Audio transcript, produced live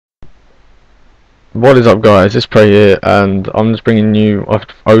What is up, guys? It's Prey here, and I'm just bringing you a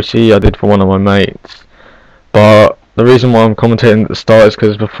OC I did for one of my mates. But the reason why I'm commentating at the start is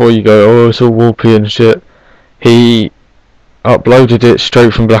because before you go, oh, it's all warpy and shit, he uploaded it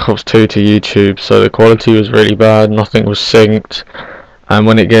straight from Black Ops 2 to YouTube, so the quality was really bad, nothing was synced, and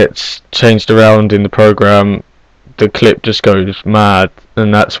when it gets changed around in the program, the clip just goes mad,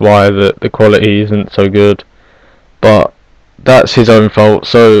 and that's why the quality isn't so good. But that's his own fault,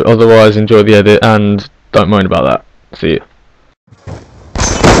 so otherwise enjoy the edit and don't mind about that. See you.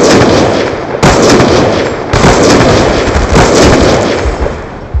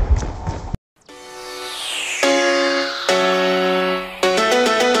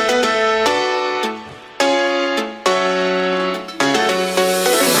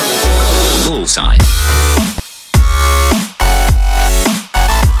 Bullseye.